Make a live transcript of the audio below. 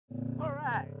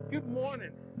Alright, good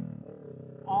morning.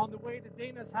 On the way to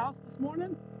Dana's house this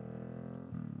morning.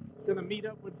 Gonna meet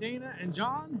up with Dana and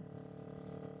John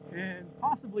and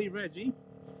possibly Reggie,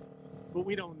 but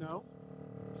we don't know.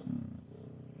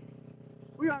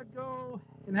 We are to go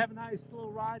and have a nice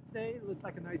little ride today. It looks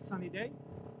like a nice sunny day.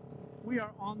 We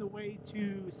are on the way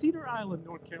to Cedar Island,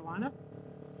 North Carolina,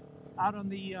 out on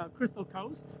the Crystal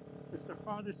Coast. It's the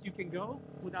farthest you can go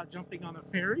without jumping on a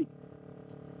ferry.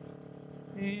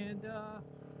 And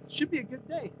should be a good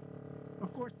day.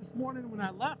 Of course, this morning when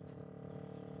I left,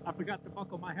 I forgot to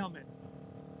buckle my helmet.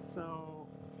 So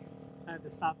I had to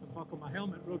stop and buckle my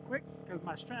helmet real quick because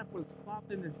my strap was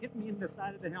flopping and hit me in the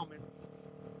side of the helmet.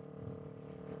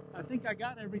 I think I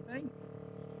got everything.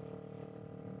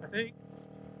 I think.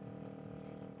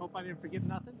 Hope I didn't forget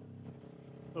nothing.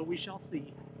 But we shall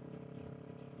see.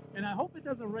 And I hope it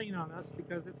doesn't rain on us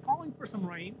because it's calling for some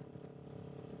rain.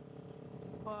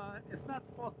 But it's not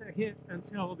supposed to hit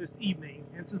until this evening.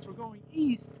 And since we're going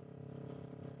east,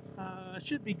 it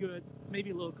should be good. Maybe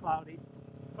a little cloudy.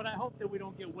 But I hope that we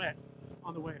don't get wet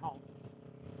on the way home.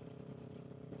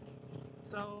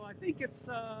 So I think it's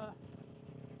about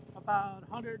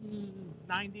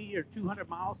 190 or 200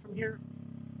 miles from here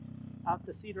out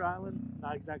to Cedar Island.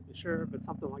 Not exactly sure, but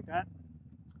something like that.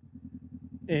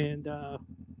 And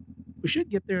we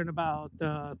should get there in about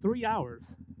 3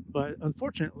 hours. But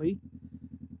unfortunately,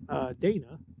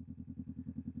 Dana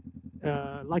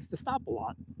likes to stop a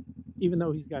lot, even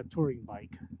though he's got a touring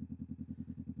bike.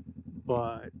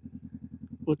 But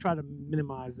we'll try to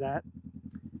minimize that.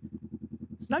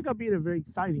 It's not going to be a very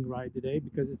exciting ride today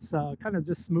because it's kind of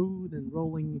just smooth and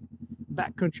rolling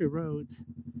backcountry roads.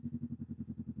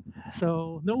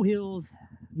 So no hills,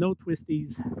 no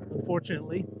twisties,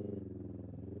 unfortunately.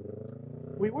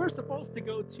 We were supposed to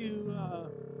go to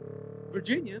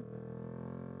Virginia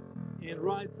and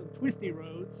ride some twisty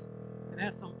roads and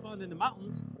have some fun in the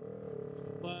mountains,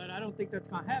 but I don't think that's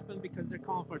going to happen because they're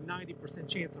calling for a 90%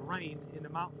 chance of rain in the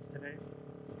mountains today.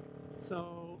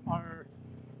 So our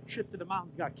trip to the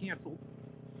mountains got canceled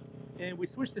and we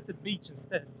switched it to the beach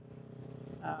instead.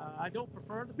 I don't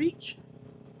prefer the beach.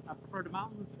 I prefer the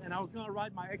mountains, and I was going to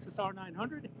ride my XSR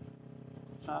 900.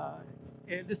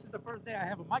 And this is the first day I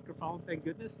have a microphone, thank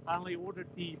goodness. Finally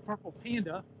ordered the Purple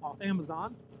Panda off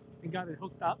Amazon and got it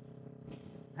hooked up.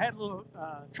 I had a little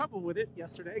trouble with it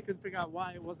yesterday. Couldn't figure out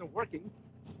why it wasn't working.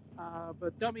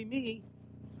 But dummy me,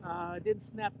 didn't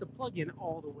snap the plug-in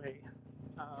all the way.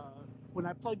 When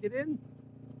I plugged it in,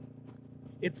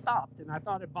 it stopped, and I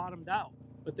thought it bottomed out.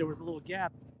 But there was a little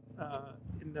gap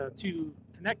in the two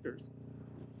connectors.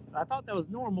 I thought that was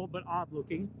normal, but odd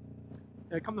looking.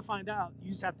 And come to find out,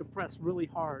 you just have to press really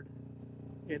hard,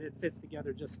 and it fits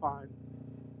together just fine.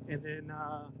 And then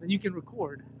you can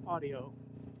record audio.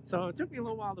 So it took me a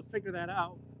little while to figure that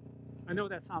out. I know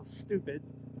that sounds stupid,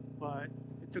 but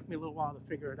it took me a little while to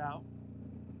figure it out.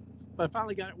 But I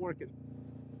finally got it working.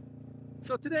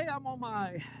 So today I'm on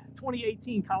my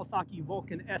 2018 Kawasaki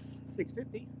Vulcan S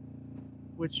 650,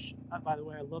 which, by the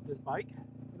way, I love this bike.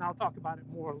 And I'll talk about it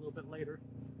more a little bit later.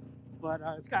 But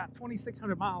it's got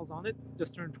 2,600 miles on it,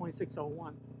 just turned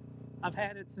 2601. I've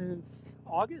had it since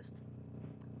August.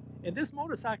 And this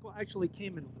motorcycle actually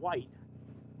came in white,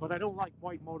 but I don't like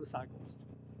white motorcycles.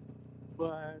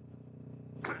 But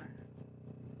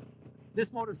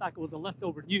this motorcycle was a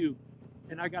leftover new,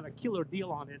 and I got a killer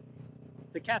deal on it.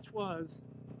 The catch was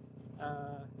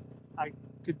I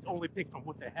could only pick from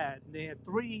what they had. And they had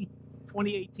 3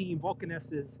 2018 Vulcan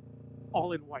S's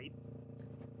all in white,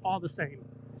 all the same.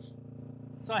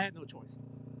 So I had no choice.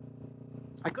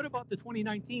 I could have bought the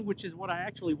 2019, which is what I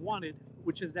actually wanted,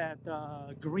 which is that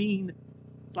green.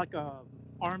 It's like a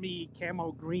army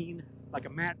camo green, like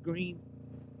a matte green.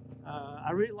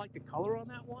 I really like the color on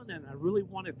that one, and I really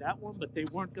wanted that one, but they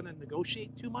weren't going to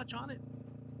negotiate too much on it.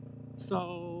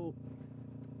 So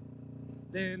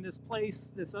then this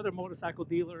other motorcycle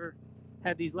dealer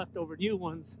had these leftover new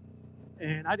ones,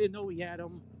 and I didn't know he had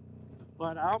them,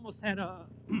 but I almost had a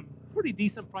pretty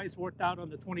decent price worked out on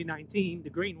the 2019, the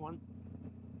green one.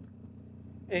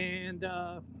 And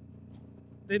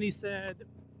then he said,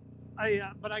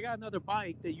 but I got another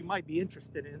bike that you might be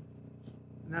interested in.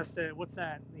 And I said, what's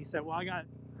that? And he said, well, I got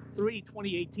 3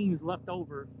 2018s left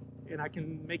over, and I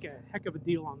can make a heck of a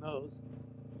deal on those.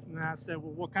 And I said,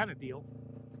 well, what kind of deal?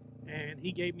 And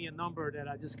he gave me a number that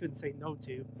I just couldn't say no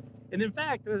to. And in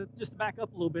fact, just to back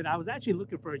up a little bit, I was actually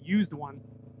looking for a used one.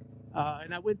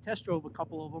 And I went test drove a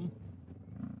couple of them,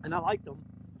 and I liked them,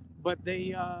 but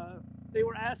they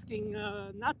were asking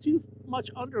not too much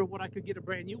under what I could get a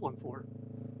brand new one for,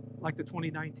 like the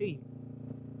 2019.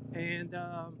 And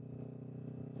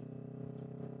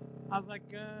I was like,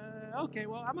 okay,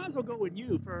 well, I might as well go with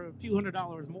you for a few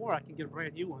 $100s more. I can get a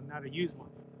brand new one, not a used one.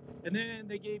 And then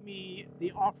they gave me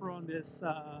the offer on this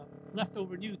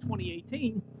leftover new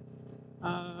 2018.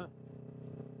 And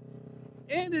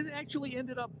it actually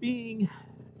ended up being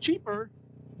cheaper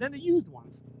than the used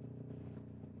ones.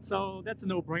 So that's a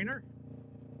no-brainer.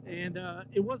 And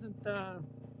it wasn't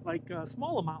like a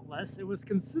small amount less. It was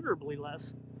considerably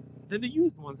less than the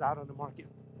used ones out on the market.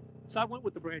 So I went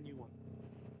with the brand new one.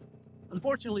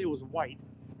 Unfortunately, it was white,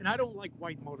 and I don't like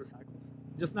white motorcycles.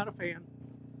 Just not a fan.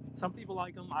 Some people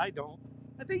like them, I don't.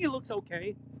 I think it looks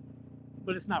okay,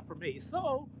 but it's not for me.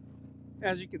 So,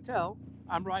 as you can tell,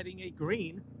 I'm riding a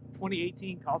green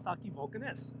 2018 Kawasaki Vulcan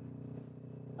S.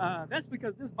 That's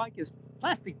because this bike is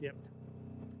plastic dipped.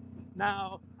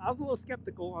 Now, I was a little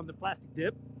skeptical on the plastic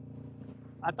dip.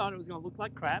 I thought it was going to look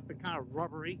like crap and kind of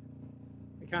rubbery,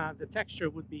 and kind of the texture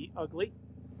would be ugly.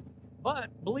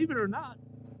 But believe it or not,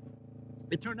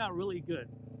 it turned out really good.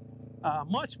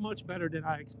 Much, much better than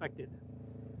I expected.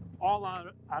 All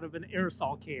out of an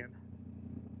aerosol can.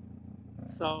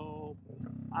 So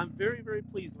I'm very, very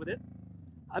pleased with it.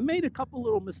 I made a couple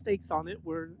little mistakes on it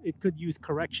where it could use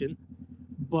correction,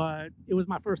 but it was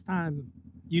my first time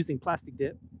using plastic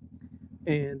dip.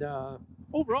 And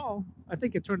overall, I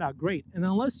think it turned out great. And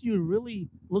unless you really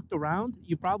looked around,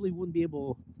 you probably wouldn't be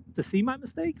able to see my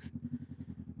mistakes.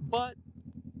 But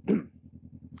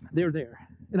they're there.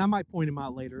 And I might point them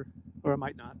out later, or I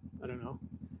might not. I don't know.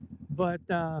 But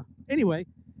anyway,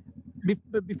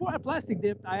 before I plastic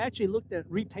dipped, I actually looked at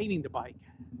repainting the bike,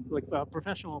 like a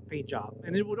professional paint job.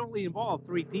 And it would only involve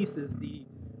 3 pieces, the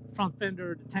front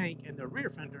fender, the tank, and the rear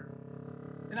fender.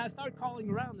 And I started calling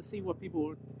around to see what people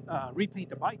would repaint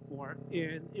the bike for.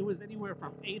 And it was anywhere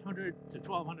from $800 to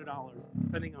 $1,200,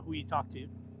 depending on who you talk to.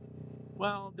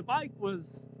 Well, the bike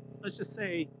was, let's just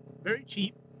say, very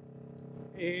cheap.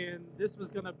 And this was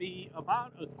going to be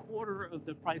about a quarter of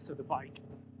the price of the bike.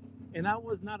 And I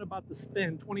was not about to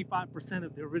spend 25%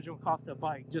 of the original cost of the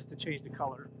bike just to change the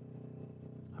color.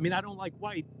 I mean, I don't like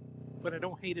white, but I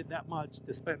don't hate it that much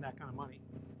to spend that kind of money.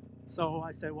 So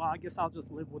I said, well, I guess I'll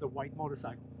just live with a white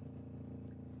motorcycle.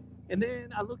 And then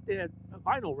I looked at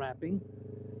vinyl wrapping,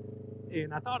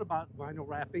 and I thought about vinyl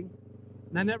wrapping,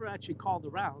 and I never actually called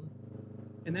around.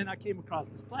 And then I came across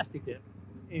this plastic dip,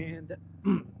 and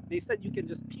they said you can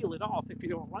just peel it off if you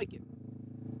don't like it,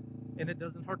 and it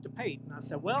doesn't hurt the paint. And I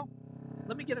said, well,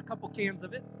 let me get a couple cans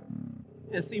of it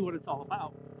and see what it's all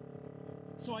about.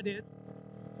 So I did,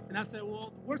 and I said,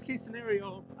 well, worst case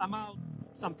scenario, I'm out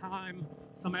some time,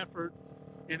 some effort,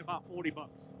 and about 40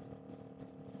 bucks.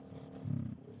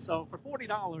 So for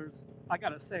 $40, I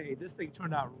gotta say, this thing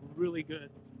turned out really good.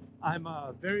 I'm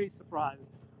very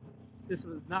surprised. This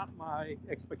was not my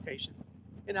expectation.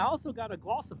 And I also got a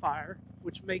glossifier,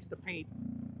 which makes the paint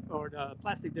or the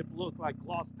plastic dip look like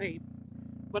gloss paint.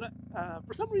 But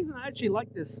for some reason, I actually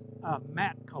like this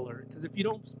matte color, because if you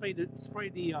don't spray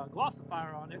the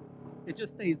glossifier on it, it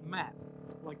just stays matte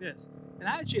like this. And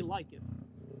I actually like it.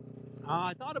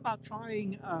 I thought about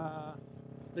trying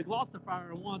the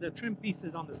glossifier on one of the trim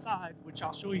pieces on the side, which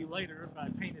I'll show you later, but I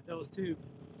painted those too.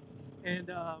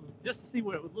 And just to see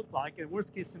what it would look like. And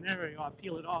worst case scenario, I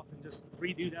peel it off and just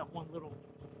redo that one little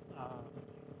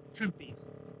trim piece.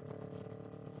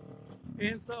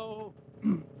 And so,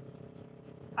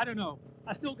 I don't know.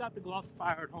 I still got the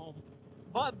glossifier at home.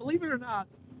 But believe it or not,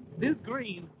 this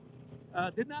green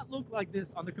did not look like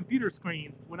this on the computer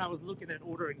screen when I was looking at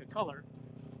ordering the color.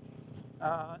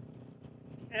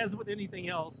 As with anything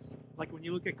else, like when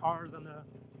you look at cars on the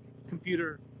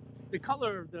computer, the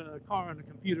color of the car on the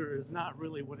computer is not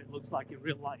really what it looks like in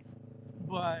real life.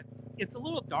 But it's a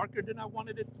little darker than I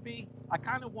wanted it to be. I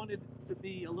kind of wanted it to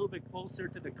be a little bit closer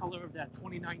to the color of that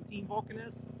 2019 Vulcan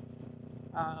S.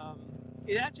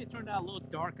 It actually turned out a little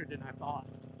darker than I thought.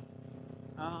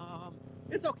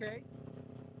 It's okay.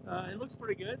 It looks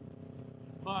pretty good,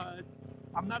 but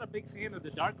I'm not a big fan of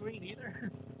the dark green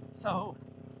either. So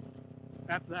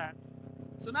that's that.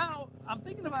 So now I'm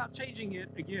thinking about changing it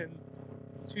again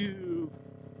to,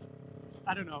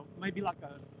 I don't know, maybe like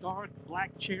a dark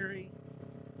black cherry,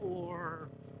 or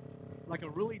like a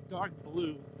really dark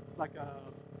blue, like a,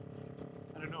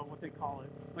 I don't know what they call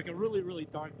it, like a really, really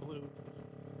dark blue.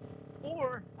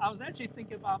 Or I was actually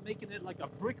thinking about making it like a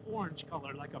brick orange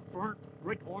color, like a burnt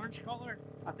brick orange color.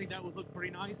 I think that would look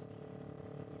pretty nice.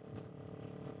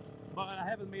 But I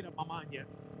haven't made up my mind yet.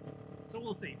 So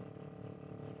we'll see.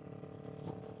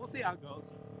 We'll see how it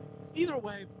goes. Either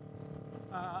way,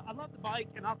 I love the bike,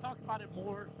 and I'll talk about it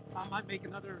more. I might make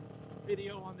another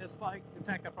video on this bike. In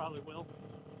fact, I probably will.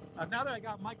 Now that I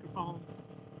got a microphone,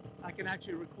 I can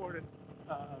actually record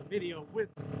a video with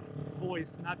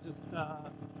voice, not just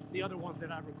the other ones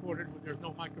that I recorded where there's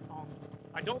no microphone.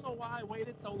 I don't know why I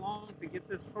waited so long to get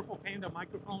this Purple Panda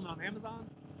microphone on Amazon.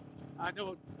 I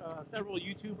know several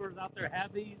YouTubers out there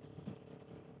have these,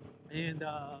 and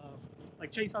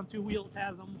like Chase on Two Wheels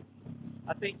has them.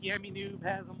 I think Yami Noob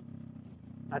has them,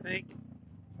 I think.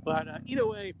 But either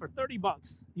way, for 30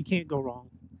 bucks, you can't go wrong.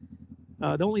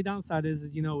 The only downside is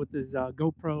you know, with this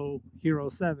GoPro Hero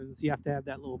 7s, you have to have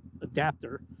that little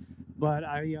adapter. But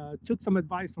I took some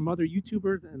advice from other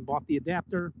YouTubers and bought the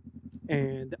adapter,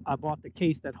 and I bought the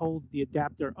case that holds the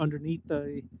adapter underneath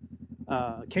the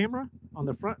camera on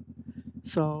the front.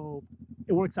 So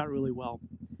it works out really well.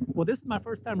 Well, this is my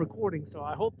first time recording, so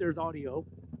I hope there's audio.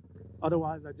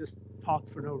 Otherwise, I just talk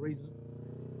for no reason.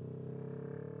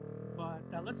 But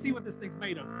let's see what this thing's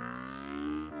made of.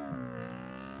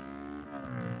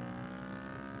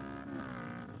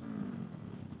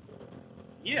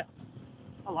 Yeah,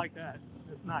 I like that.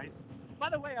 It's nice. By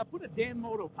the way, I put a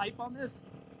Danmoto pipe on this,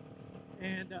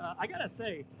 and I gotta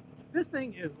say, this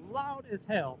thing is loud as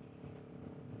hell.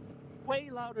 Way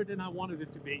louder than I wanted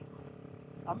it to be.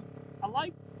 I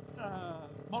like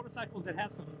motorcycles that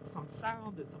have some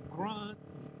sound and some grunt,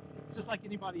 just like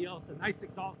anybody else. A nice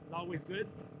exhaust is always good.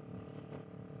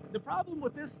 The problem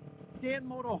with this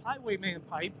Danmoto Highwayman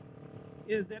pipe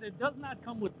is that it does not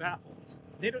come with baffles.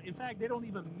 In fact, they don't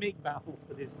even make baffles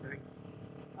for this thing.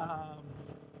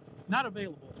 Not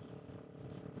available.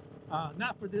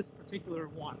 Not for this particular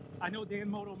one. I know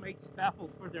Danmoto makes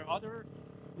baffles for their other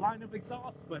line of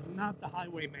exhausts, but not the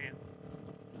Highwayman.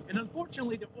 And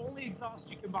unfortunately, the only exhaust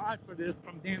you can buy for this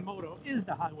from Danmoto is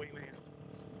the Highwayman.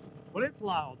 But it's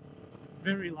loud,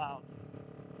 very loud.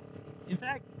 In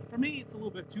fact, for me, it's a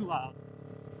little bit too loud.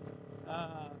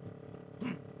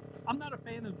 I'm not a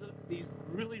fan of these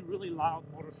really, really loud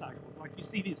motorcycles. Like you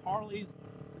see these Harleys,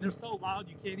 and they're so loud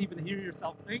you can't even hear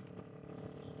yourself think.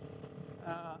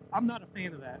 I'm not a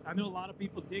fan of that. I know a lot of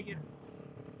people dig it.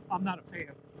 I'm not a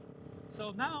fan.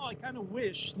 So now I kind of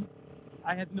wish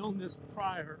I had known this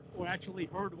prior, or actually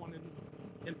heard one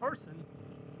in person,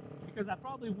 because I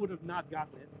probably would have not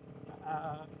gotten it.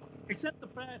 Except the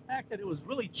fact that it was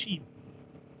really cheap.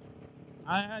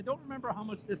 I don't remember how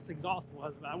much this exhaust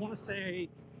was, but I want to say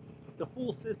the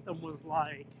full system was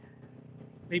like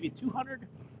maybe 200,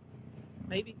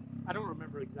 maybe. I don't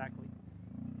remember exactly.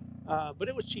 But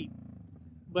it was cheap.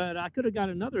 But I could have got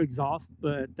another exhaust,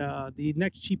 but the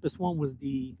next cheapest one was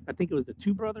I think it was the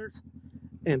Two Brothers,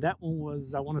 and that one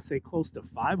was, I want to say, close to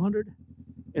 500.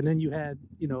 And then you had,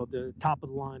 you know, the top of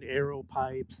the line aero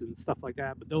pipes and stuff like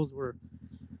that, but those were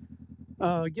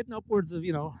getting upwards of,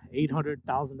 you know,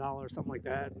 $800,000, something like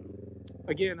that.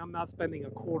 Again, I'm not spending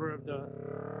a quarter of the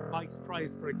bike's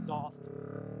price for exhaust.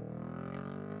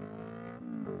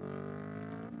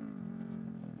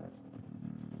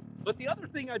 But the other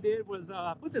thing I did was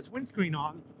put this windscreen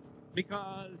on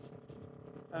because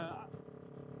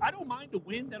I don't mind the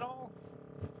wind at all.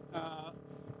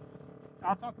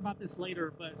 I'll talk about this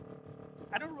later, but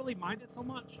I don't really mind it so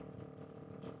much.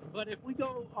 But if we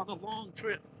go on a long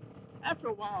trip, after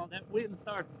a while, that wind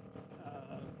starts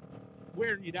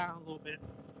wearing you down a little bit.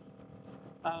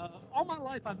 All my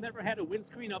life, I've never had a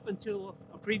windscreen up until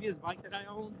a previous bike that I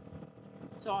owned.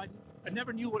 So I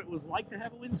never knew what it was like to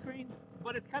have a windscreen,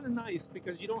 but it's kind of nice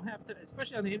because you don't have to,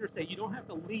 especially on the interstate, you don't have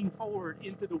to lean forward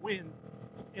into the wind.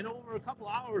 And over a couple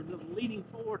hours of leaning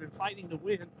forward and fighting the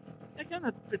wind, it kind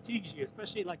of fatigues you,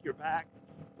 especially like your back.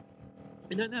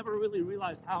 And I never really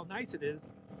realized how nice it is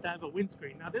to have a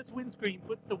windscreen. Now this windscreen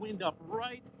puts the wind up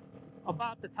right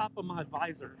about the top of my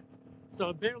visor, so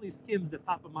it barely skims the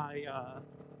top of my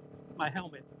my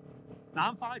helmet. Now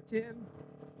I'm 5'10",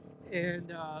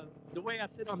 and the way I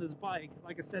sit on this bike,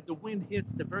 like I said, the wind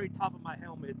hits the very top of my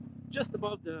helmet, just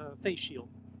above the face shield.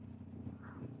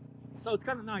 So it's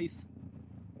kind of nice.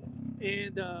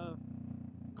 And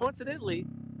coincidentally,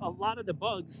 a lot of the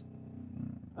bugs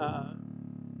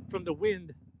from the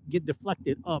wind get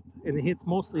deflected up, and it hits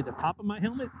mostly the top of my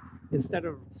helmet instead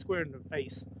of square in the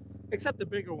face, except the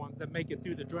bigger ones that make it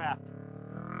through the draft.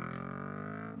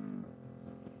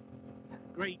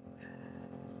 Great.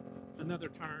 Another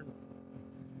turn.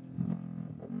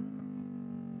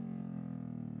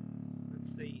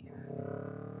 Let's see.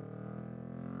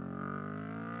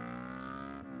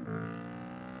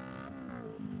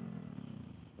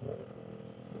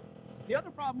 The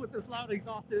other problem with this loud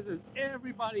exhaust is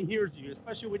everybody hears you,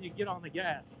 especially when you get on the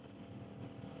gas,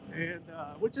 and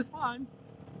which is fine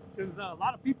because a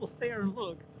lot of people stare and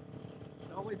look.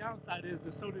 The only downside is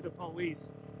that so do the police.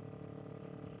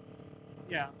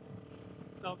 Yeah.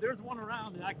 So if there's one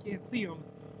around and I can't see him,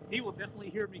 he will definitely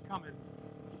hear me coming.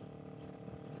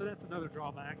 So that's another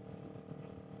drawback.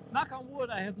 Knock on wood,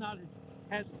 I have not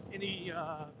had any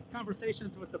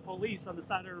conversations with the police on the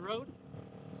side of the road,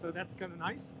 so that's kind of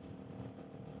nice.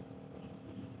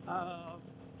 I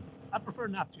prefer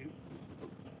not to,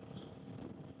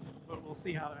 but we'll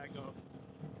see how that goes.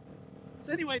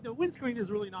 So anyway, the windscreen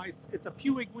is really nice. It's a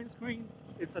Puig windscreen.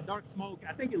 It's a dark smoke.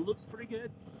 I think it looks pretty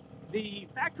good. The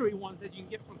factory ones that you can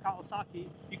get from Kawasaki,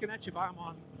 you can actually buy them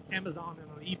on Amazon and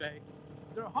on eBay.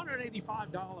 They're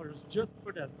 $185 just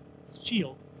for the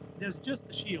shield. There's just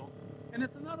the shield. And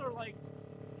it's another like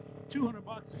 200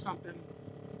 bucks or something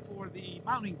for the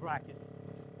mounting bracket.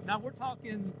 Now we're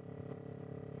talking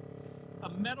a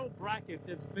metal bracket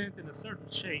that's bent in a certain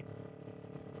shape.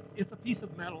 It's a piece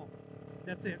of metal.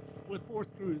 That's it, with 4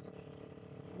 screws.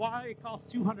 Why it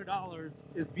costs $200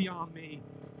 is beyond me.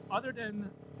 Other than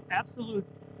absolute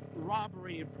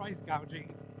robbery and price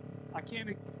gouging, I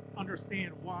can't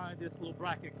understand why this little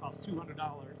bracket costs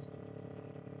 $200.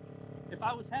 If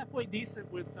I was halfway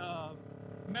decent with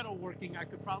metalworking, I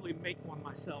could probably make one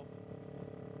myself.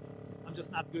 I'm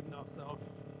just not good enough, so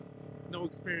no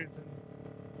experience in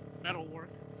metalwork,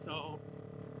 so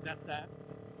that's that.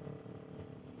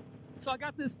 So I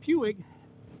got this Puig,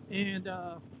 and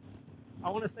I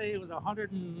want to say it was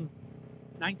 $119,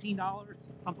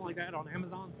 something like that, on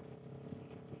Amazon,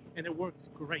 and it works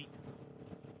great.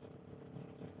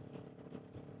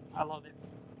 I love it.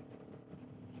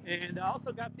 And I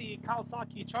also got the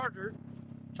Kawasaki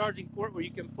charging port where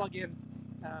you can plug in,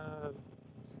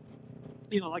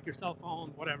 like your cell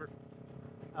phone, whatever.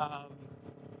 I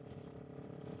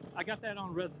got that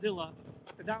on Revzilla,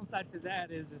 but the downside to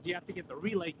that is you have to get the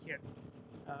relay kit.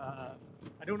 I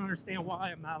don't understand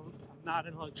why. I'm not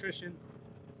an electrician,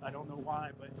 so I don't know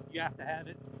why, but you have to have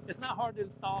it. It's not hard to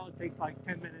install. It takes like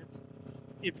 10 minutes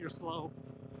if you're slow,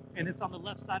 and it's on the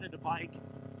left side of the bike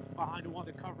behind one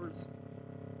of the covers.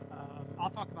 I'll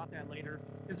talk about that later.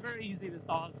 It's very easy to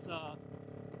install. It's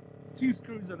 2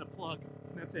 screws and a plug,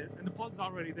 and that's it. And the plug's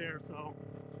already there, so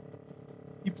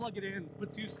you plug it in,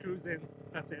 put 2 screws in,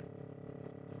 that's it.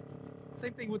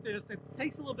 Same thing with this. It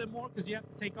takes a little bit more because you have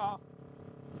to take off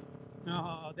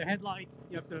the headlight.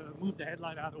 You have to move the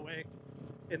headlight out of the way,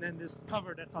 and then this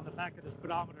cover that's on the back of the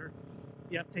speedometer,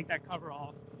 you have to take that cover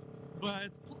off.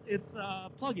 But it's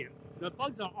plug-in. The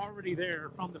plugs are already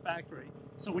there from the factory,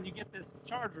 so when you get this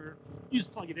charger, you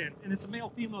just plug it in, and it's a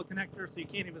male-female connector, so you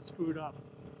can't even screw it up.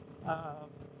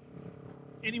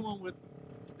 Anyone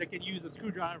that can use a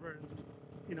screwdriver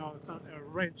and a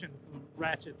wrench and some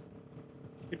ratchets,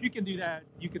 if you can do that,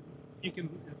 you can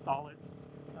install it.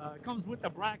 It comes with the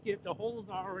bracket. The holes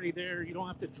are already there. You don't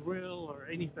have to drill or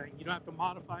anything. You don't have to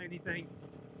modify anything.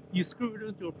 You screw it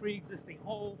into a pre-existing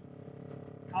hole.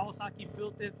 Kawasaki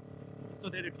built it so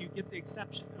that if you get the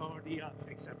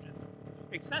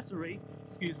accessory,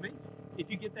 excuse me,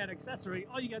 if you get that accessory,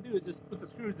 all you gotta do is just put the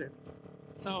screws in.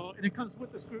 So, and it comes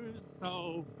with the screws,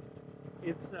 so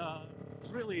it's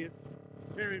really, it's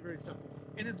very, very simple.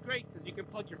 And it's great because you can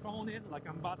plug your phone in like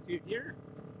I'm about to here.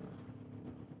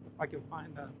 If I can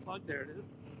find the plug, there it is.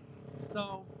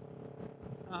 So,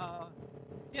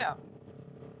 yeah.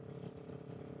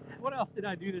 What else did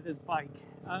I do to this bike?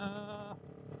 I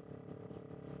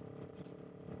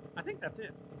think that's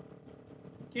it.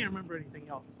 Can't remember anything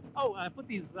else. Oh, I put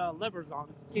these levers on.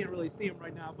 Can't really see them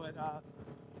right now, but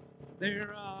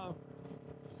they're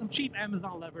some cheap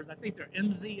Amazon levers. I think they're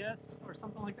MZS or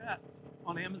something like that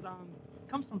on Amazon.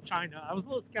 Comes from China. I was a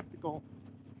little skeptical.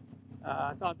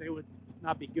 I thought they would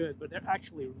not be good, but they're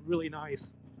actually really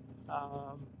nice.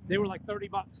 They were like 30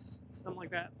 bucks, something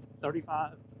like that,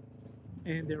 35,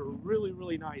 and they're really,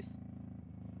 really nice.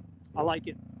 I like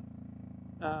it.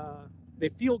 They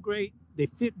feel great. They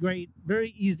fit great.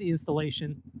 Very easy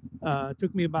installation.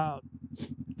 Took me about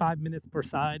 5 minutes per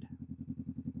side.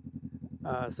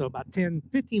 So about 10,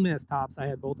 15 minutes tops. I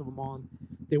had both of them on.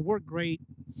 They work great.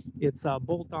 It's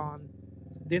bolt on.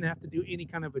 Didn't have to do any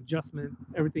kind of adjustment.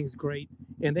 Everything's great.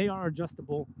 And they are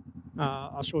adjustable.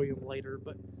 I'll show you them later,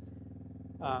 but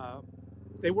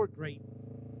they work great.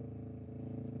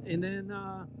 And then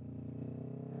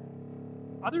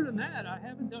other than that, I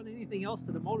haven't done anything else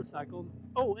to the motorcycle.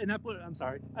 Oh, and I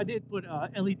did put a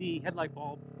LED headlight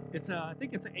bulb. It's I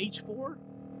think it's an H4,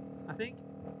 I think,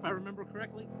 if I remember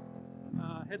correctly.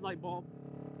 Headlight bulb,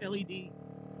 LED.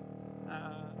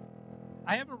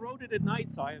 I haven't rode it at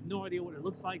night, so I have no idea what it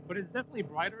looks like, but it's definitely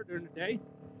brighter during the day.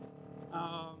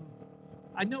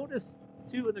 I noticed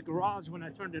too in the garage when I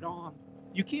turned it on,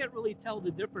 you can't really tell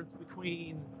the difference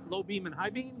between low beam and high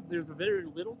beam. There's a very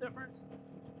little difference.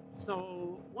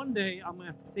 So one day I'm gonna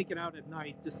have to take it out at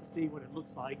night just to see what it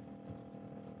looks like.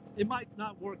 It might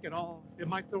not work at all. It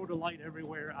might throw the light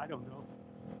everywhere. I don't know.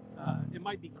 It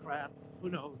might be crap, who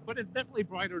knows? But it's definitely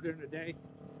brighter during the day.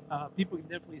 People can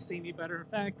definitely see me better. In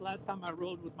fact, last time I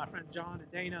rode with my friend John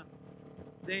and Dana,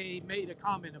 they made a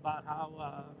comment about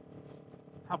how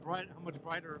much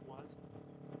brighter it was.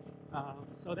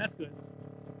 So that's good.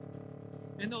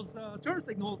 And those turn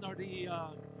signals are the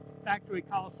factory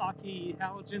Kawasaki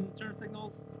halogen turn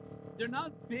signals. They're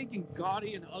not big and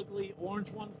gaudy and ugly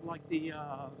orange ones like the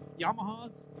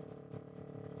Yamahas.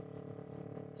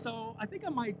 So I think I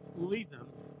might leave them.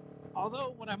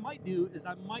 Although what I might do is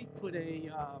I might put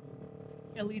a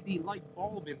LED light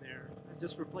bulb in there and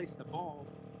just replace the bulb.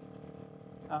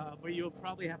 But you'll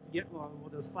probably have to get one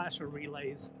of those flasher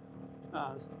relays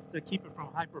to keep it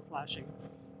from hyper flashing.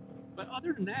 But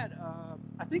other than that,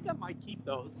 I think I might keep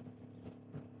those.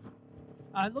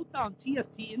 I looked on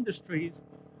TST Industries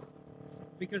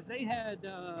because they have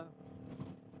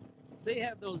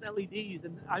those LEDs,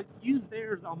 and I used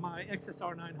theirs on my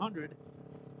XSR 900,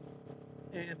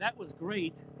 and that was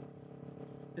great.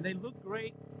 And they look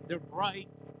great. They're bright.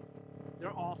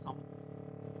 They're awesome.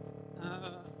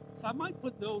 So I might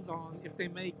put those on if they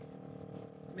make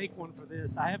one for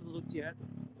this. I haven't looked yet,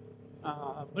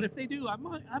 but if they do, I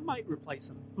might replace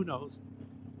them. Who knows?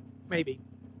 Maybe.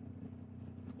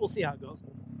 We'll see how it goes.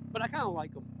 But I kind of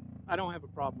like them. I don't have a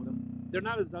problem with them. They're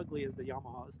not as ugly as the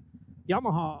Yamahas.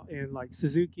 Yamaha and like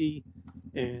Suzuki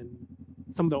and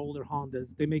some of the older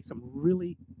Hondas, they make some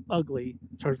really ugly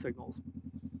turn signals.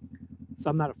 So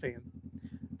I'm not a fan.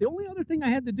 The only other thing I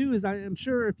had to do is, I am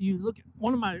sure if you look at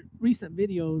one of my recent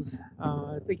videos,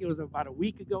 I think it was about a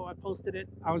week ago I posted it.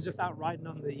 I was just out riding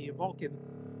on the Vulcan,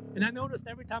 and I noticed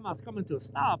every time I was coming to a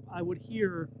stop, I would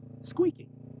hear squeaking.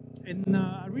 And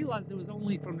I realized it was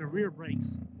only from the rear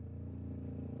brakes.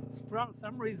 For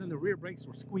some reason, the rear brakes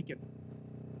were squeaking.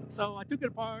 So I took it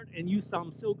apart and used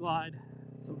some Sil Glide,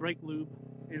 some brake lube,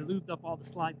 and lubed up all the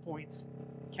slide points,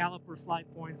 caliper slide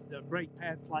points, the brake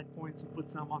pad slide points, and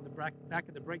put some on the back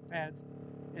of the brake pads.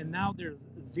 And now there's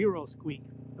zero squeak.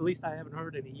 At least I haven't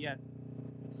heard any yet.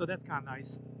 So that's kind of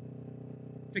nice.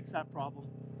 Fix that problem.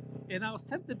 And I was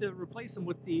tempted to replace them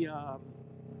with the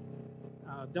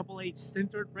double H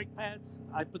sintered brake pads.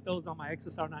 I put those on my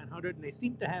XSR 900, and they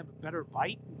seem to have a better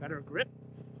bite and better grip.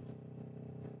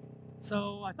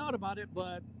 So I thought about it,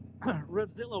 but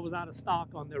Revzilla was out of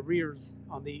stock on the rears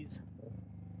on these.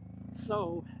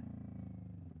 So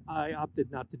I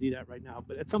opted not to do that right now,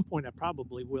 but at some point I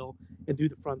probably will, and do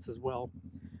the fronts as well.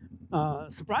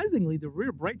 Surprisingly, the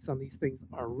rear brakes on these things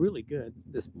are really good,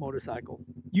 this motorcycle.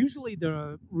 Usually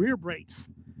the rear brakes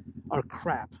are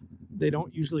crap. They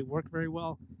don't usually work very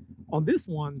well. On this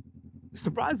one,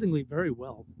 surprisingly very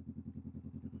well.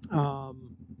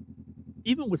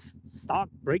 Even with stock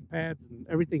brake pads and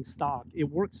everything stock, it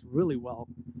works really well.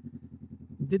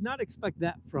 Did not expect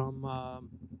that from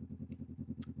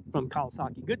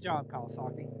Kawasaki. Good job,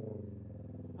 Kawasaki.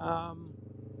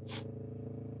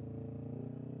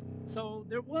 So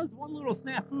there was one little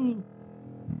snafu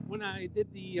when I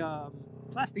did the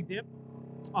plastic dip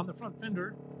on the front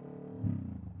fender.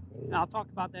 And I'll talk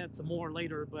about that some more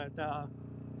later, but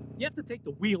you have to take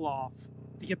the wheel off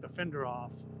to get the fender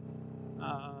off.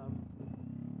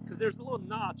 Because there's a little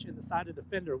notch in the side of the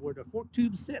fender where the fork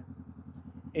tubes sit,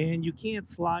 and you can't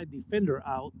slide the fender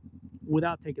out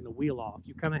without taking the wheel off.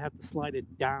 You kind of have to slide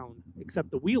it down,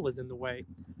 except the wheel is in the way,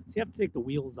 so you have to take the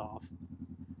wheels off.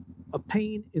 A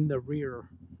pain in the rear.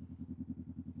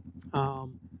 I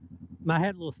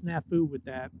had a little snafu with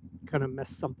that, kind of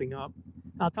messed something up.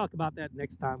 I'll talk about that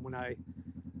next time when I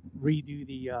redo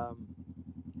the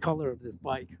color of this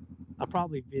bike. I'll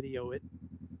probably video it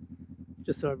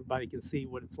just so everybody can see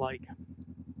what it's like.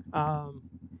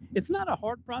 It's not a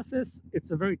hard process.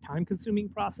 It's a very time-consuming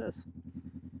process,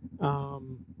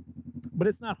 but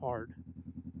it's not hard.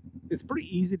 It's pretty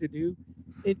easy to do.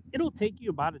 It'll take you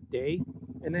about a day,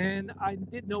 and then I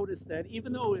did notice that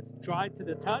even though it's dry to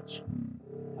the touch,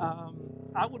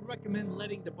 I would recommend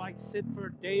letting the bike sit for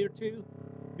a day or two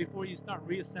before you start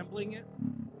reassembling it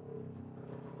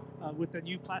with the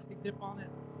new plastic dip on it.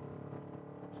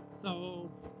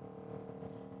 So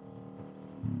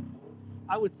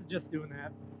I would suggest doing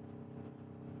that.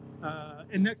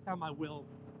 And next time I will.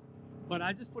 But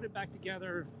I just put it back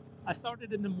together. I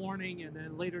started in the morning, and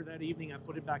then later that evening I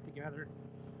put it back together.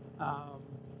 I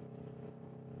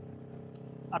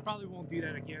probably won't do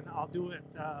that again. I'll do it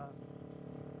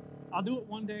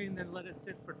one day and then let it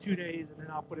sit for 2 days, and then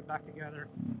I'll put it back together.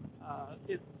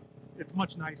 It's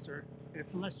much nicer.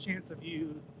 It's less chance of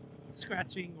you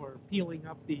scratching or peeling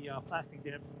up the plastic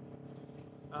dip.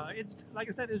 It's, like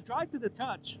I said, it's dry to the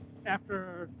touch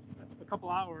after a couple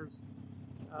hours,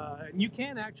 and you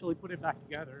can actually put it back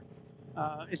together.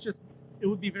 It's just it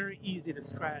would be very easy to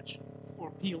scratch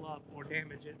or peel up or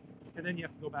damage it, and then you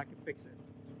have to go back and fix it,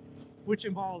 which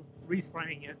involves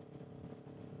respraying it.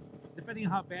 Depending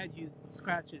on how bad you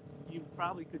scratch it, you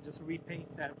probably could just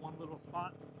repaint that one little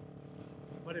spot.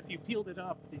 But if you peeled it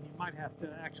up, then you might have to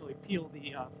actually peel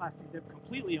the plastic dip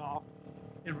completely off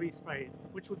and respray it,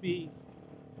 which would be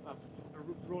a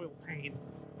royal pain.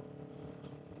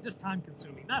 Just time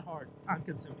consuming, not hard, time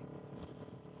consuming.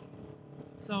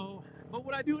 So, but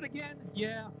would I do it again?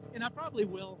 Yeah, and I probably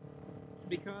will,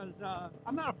 because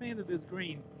I'm not a fan of this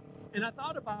green. And I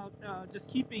thought about just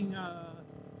keeping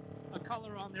a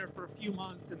color on there for a few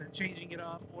months and then changing it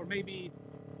up, or maybe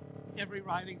every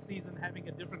riding season having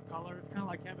a different color. It's kind of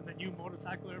like having a new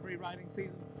motorcycle every riding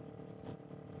season.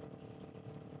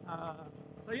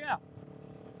 So yeah.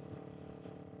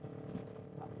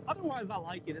 Otherwise, I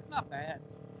like it. It's not bad.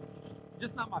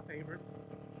 Just not my favorite.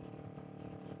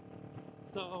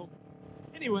 So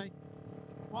anyway,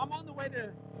 well, I'm on the way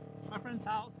to my friend's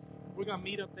house. We're gonna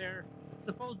meet up there.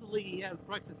 Supposedly he has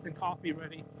breakfast and coffee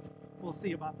ready. We'll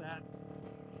see about that.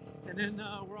 And then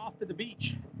we're off to the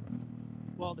beach.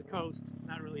 Well, the coast.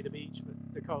 Not really the beach, but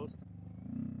the coast.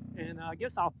 And I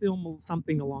guess I'll film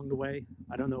something along the way.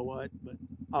 I don't know what, but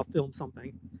I'll film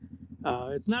something.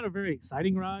 It's not a very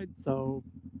exciting ride, so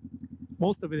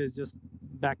most of it is just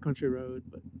backcountry road,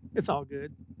 but it's all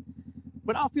good.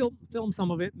 But I'll film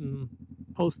some of it and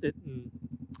post it and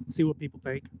see what people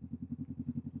think.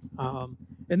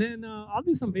 And then I'll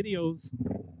do some videos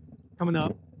coming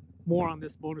up, more on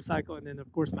this motorcycle, and then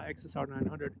of course my XSR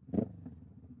 900.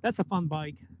 That's a fun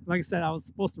bike. Like I said, I was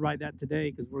supposed to ride that today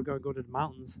because we're going to go to the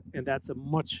mountains, and that's a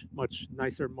much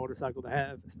nicer motorcycle to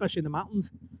have, especially in the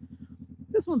mountains.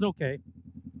 This one's okay,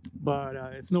 but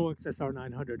it's no XSR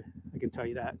 900, I can tell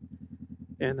you that.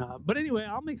 And but anyway,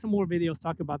 I'll make some more videos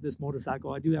talking about this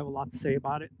motorcycle. I do have a lot to say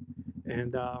about it,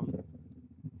 and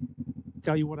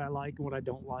tell you what I like and what I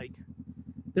don't like.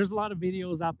 There's a lot of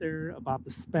videos out there about the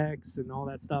specs and all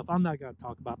that stuff. I'm not going to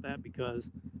talk about that because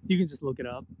you can just look it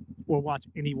up or watch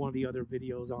any one of the other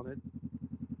videos on it.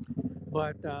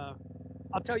 But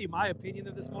I'll tell you my opinion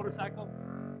of this motorcycle.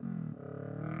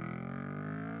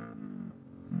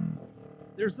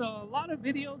 There's a lot of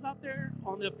videos out there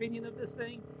on the opinion of this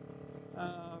thing.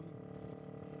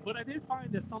 But I did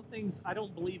find that some things I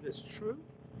don't believe is true,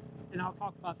 and I'll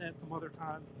talk about that some other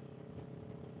time.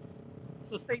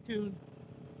 So stay tuned,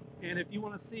 and if you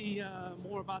want to see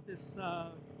more about this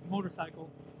motorcycle,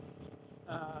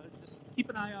 just keep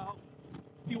an eye out.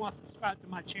 If you want to subscribe to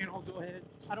my channel, go ahead.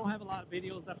 I don't have a lot of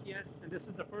videos up yet, and this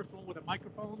is the first one with a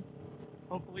microphone.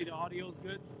 Hopefully the audio is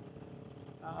good.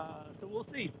 So we'll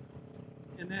see.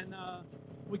 And then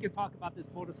we can talk about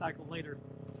this motorcycle later.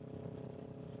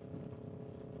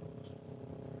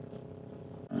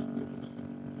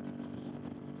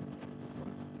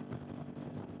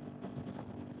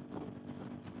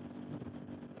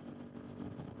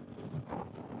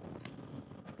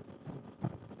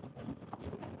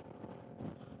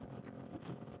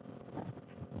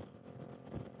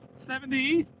 '70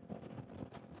 East?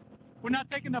 We're not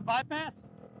taking the bypass?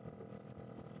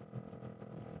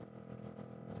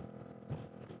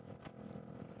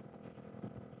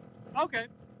 Okay.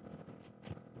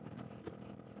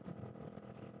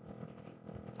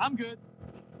 I'm good.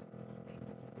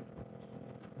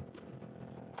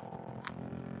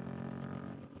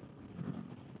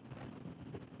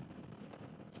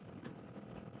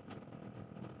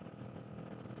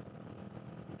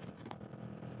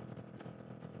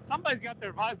 Somebody's got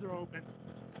their visor open.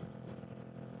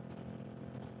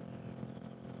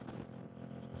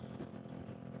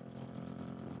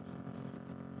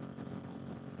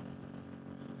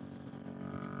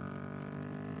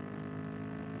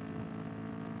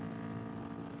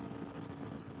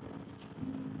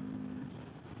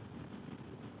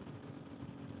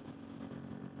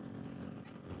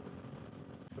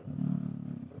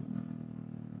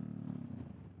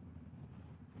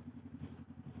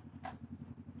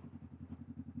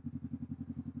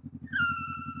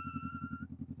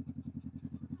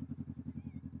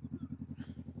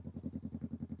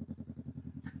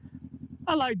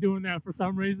 I like doing that for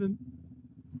some reason.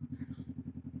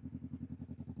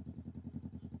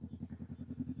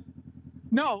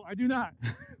 No, I do not.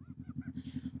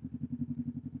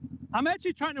 I'm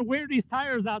actually trying to wear these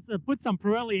tires out to put some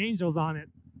Pirelli Angels on it.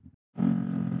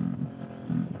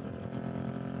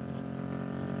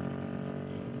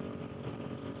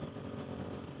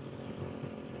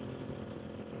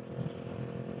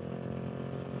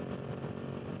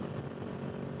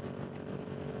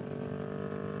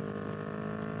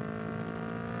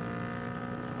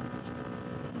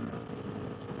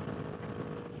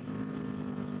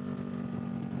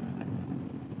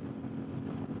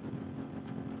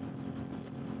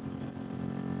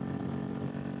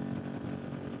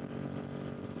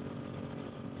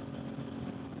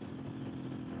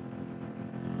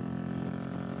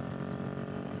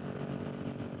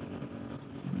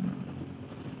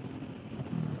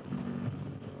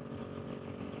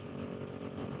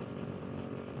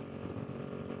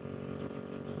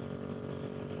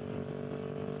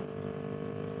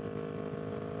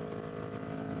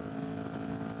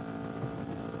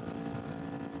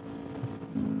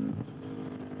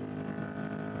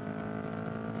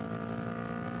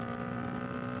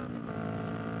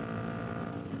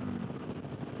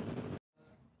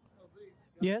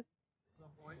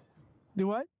 Do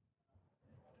what?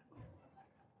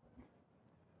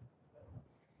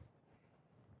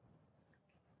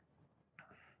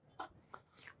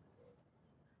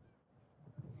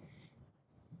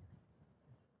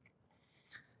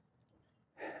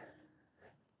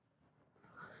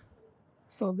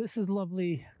 So this is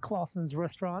lovely Clausen's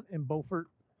restaurant in Beaufort,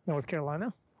 North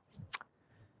Carolina.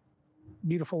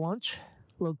 Beautiful lunch.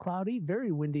 A little cloudy,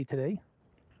 very windy today.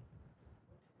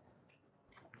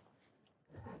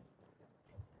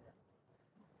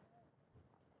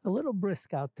 A little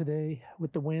brisk out today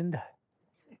with the wind.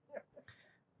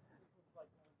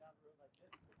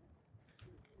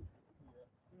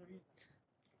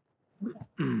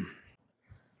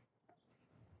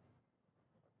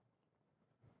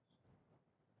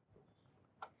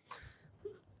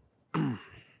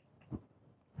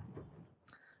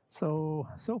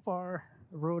 So far,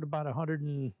 I rode about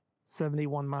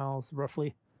 171 miles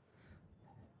roughly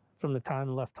from the time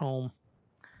I left home.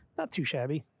 Not too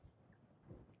shabby.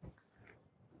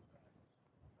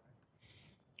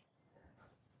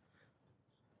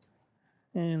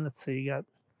 And let's see, you got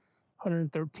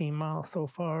 113 miles so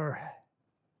far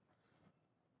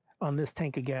on this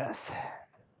tank of gas.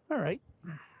 All right.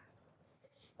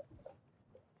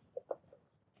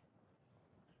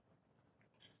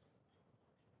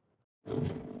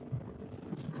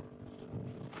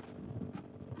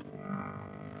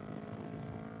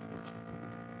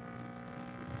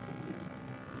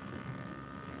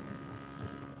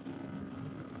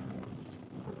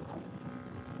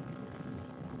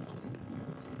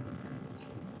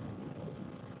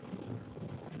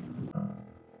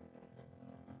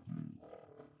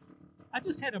 I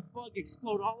just had a bug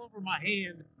explode all over my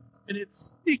hand, and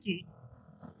it's sticky.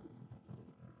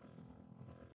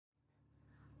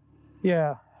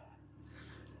 Yeah.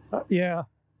 Yeah.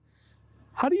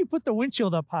 How do you put the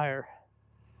windshield up higher?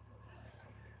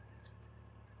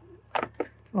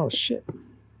 Oh, shit.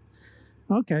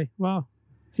 Okay, well,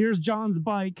 here's John's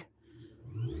bike.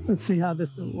 Let's see how this...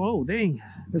 Whoa, dang.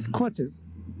 This clutches.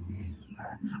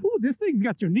 Ooh, this thing's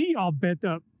got your knee all bent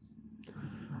up.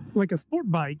 Like a sport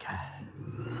bike.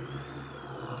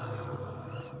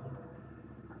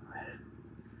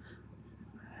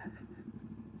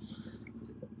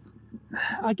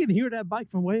 I can hear that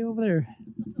bike from way over there.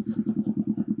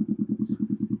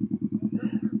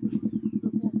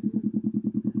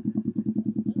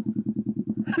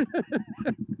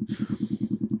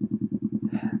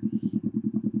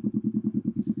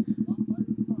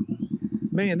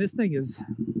 Man, this thing is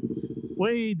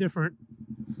way different.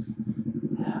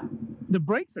 The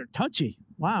brakes are touchy.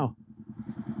 Wow.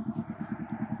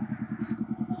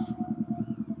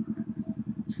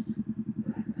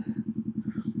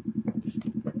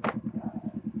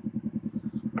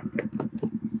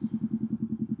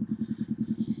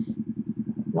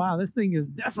 Wow, this thing is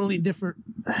definitely different.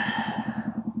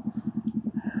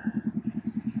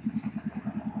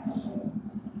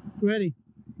 Ready?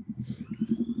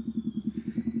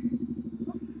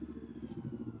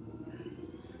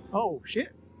 Oh,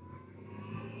 shit.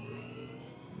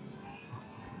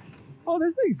 Oh,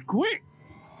 this thing's quick.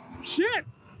 Shit.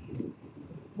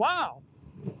 Wow.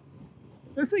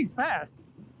 This thing's fast.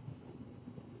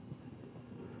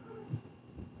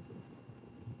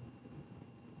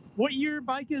 What year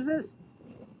bike is this?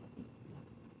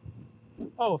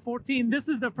 Oh, 14. This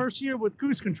is the first year with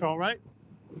cruise control, right?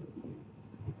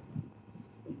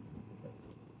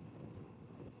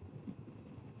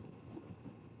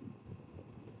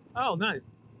 Oh, nice.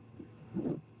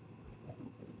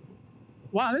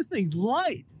 Wow, this thing's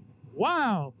light.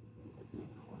 Wow.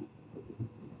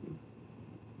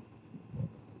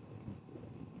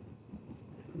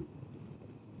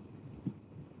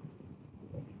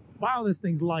 Wow, this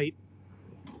thing's light.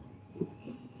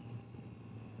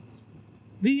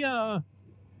 The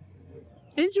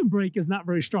engine brake is not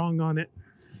very strong on it.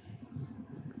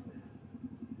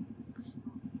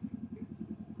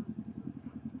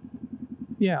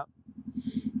 Yeah.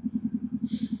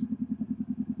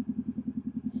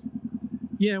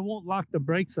 Yeah, it won't lock the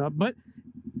brakes up, but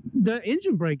the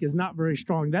engine brake is not very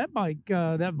strong. That bike,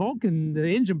 that Vulcan, the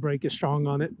engine brake is strong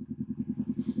on it.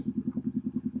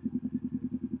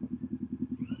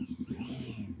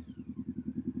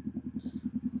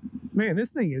 Man, this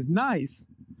thing is nice.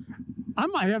 I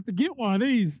might have to get one of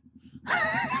these.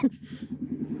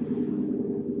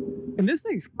 And this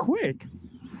thing's quick.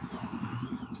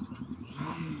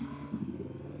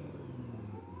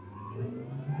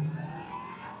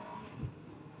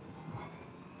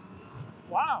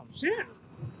 Wow, shit.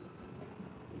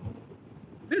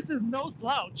 This is no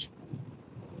slouch.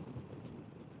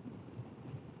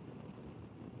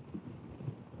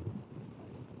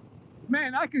 Man,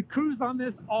 Man, I could cruise on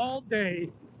this all day.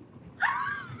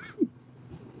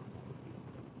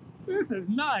 This is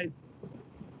nice.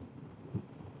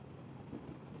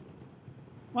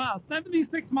 Wow,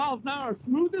 76 miles an hour,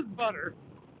 smooth as butter.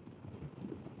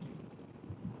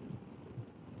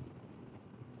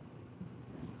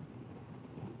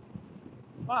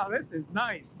 Wow, this is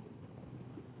nice.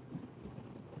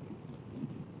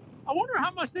 I wonder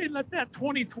how much they let that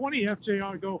 2020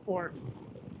 FJR go for.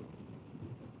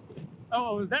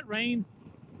 Oh, is that rain?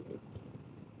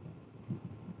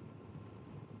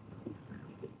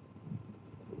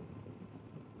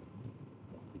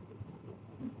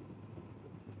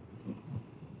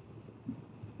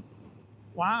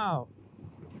 Wow,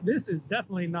 this is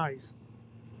definitely nice.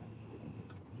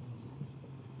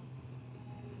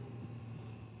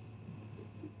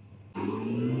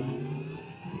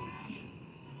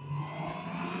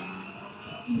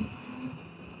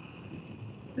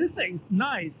 This thing's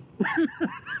nice.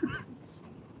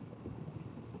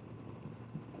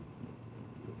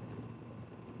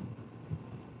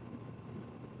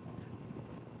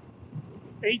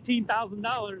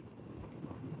 $18,000.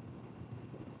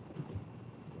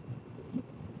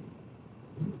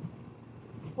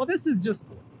 Well, this is just,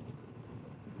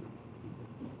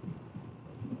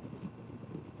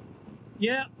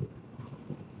 yeah,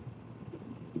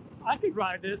 I could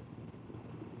ride this.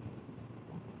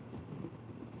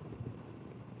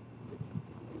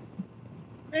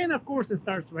 And of course it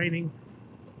starts raining.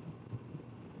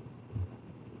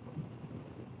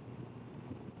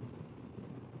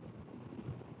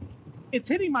 It's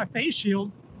hitting my face shield.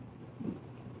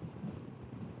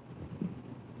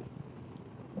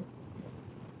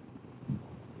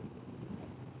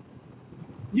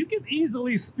 You can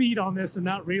easily speed on this and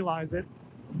not realize it.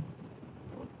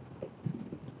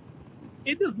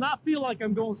 It does not feel like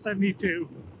I'm going 72.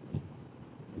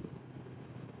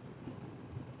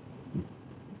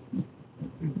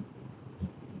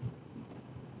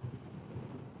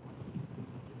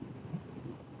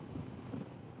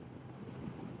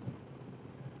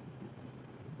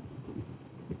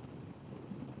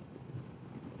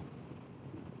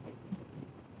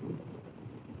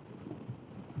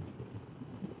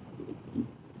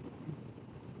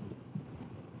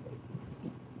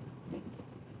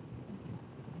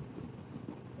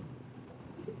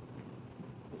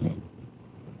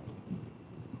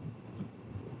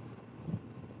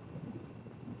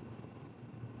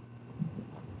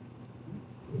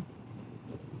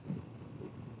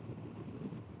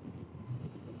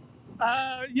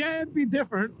 Yeah, it'd be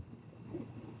different.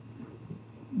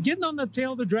 Getting on the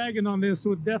tail of the dragon on this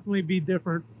would definitely be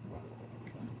different.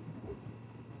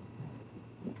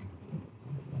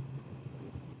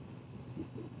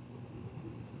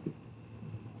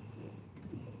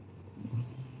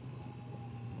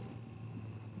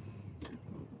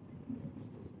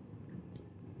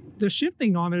 The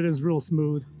shifting on it is real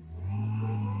smooth.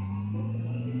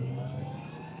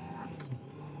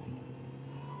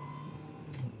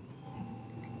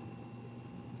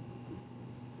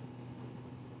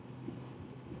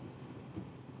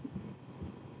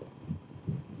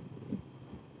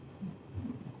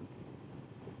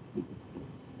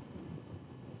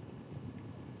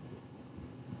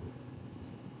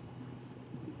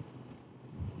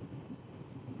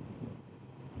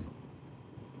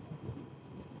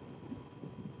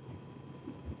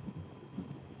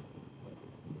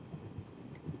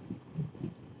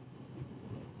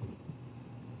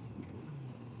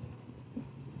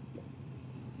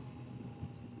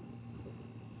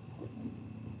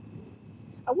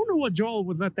 I wonder what Joel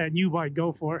would let that new bike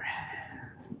go for.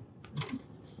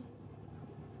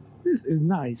 This is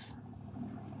nice.